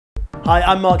Hi,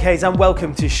 I'm Mark Hayes and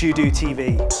welcome to Shoodoo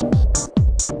TV.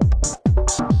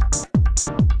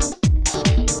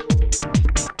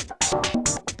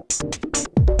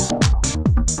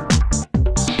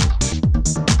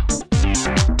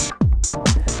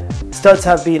 Studs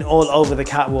have been all over the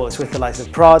catwalks with the likes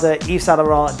of Prada, Yves Saint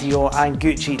Laurent, Dior and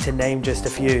Gucci to name just a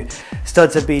few.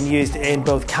 Studs have been used in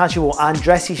both casual and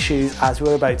dressy shoes, as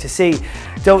we're about to see.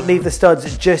 Don't leave the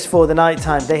studs just for the night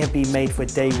time, they have been made for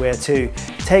day wear too.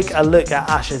 Take a look at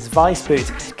Asher's Vice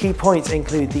boot. Key points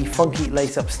include the funky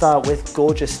lace-up style with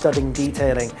gorgeous studding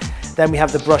detailing. Then we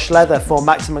have the brushed leather for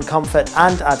maximum comfort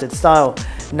and added style.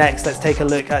 Next, let's take a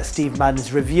look at Steve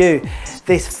Madden's review.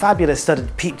 This fabulous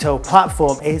studded peep toe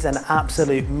platform is an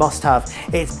absolute must-have.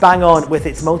 It's bang on with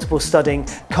its multiple studding,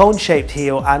 cone-shaped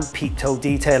heel and peep toe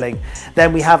detailing.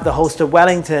 Then we have the Holster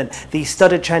Wellington. The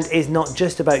studded trend is not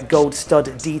just about gold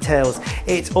stud details,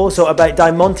 it's also about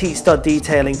Diamante stud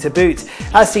detailing to boot,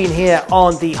 as seen here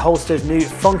on the Holster's new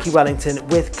Funky Wellington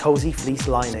with cozy fleece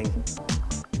lining.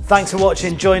 Thanks for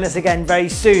watching, join us again very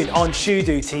soon on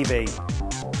Shoodoo TV.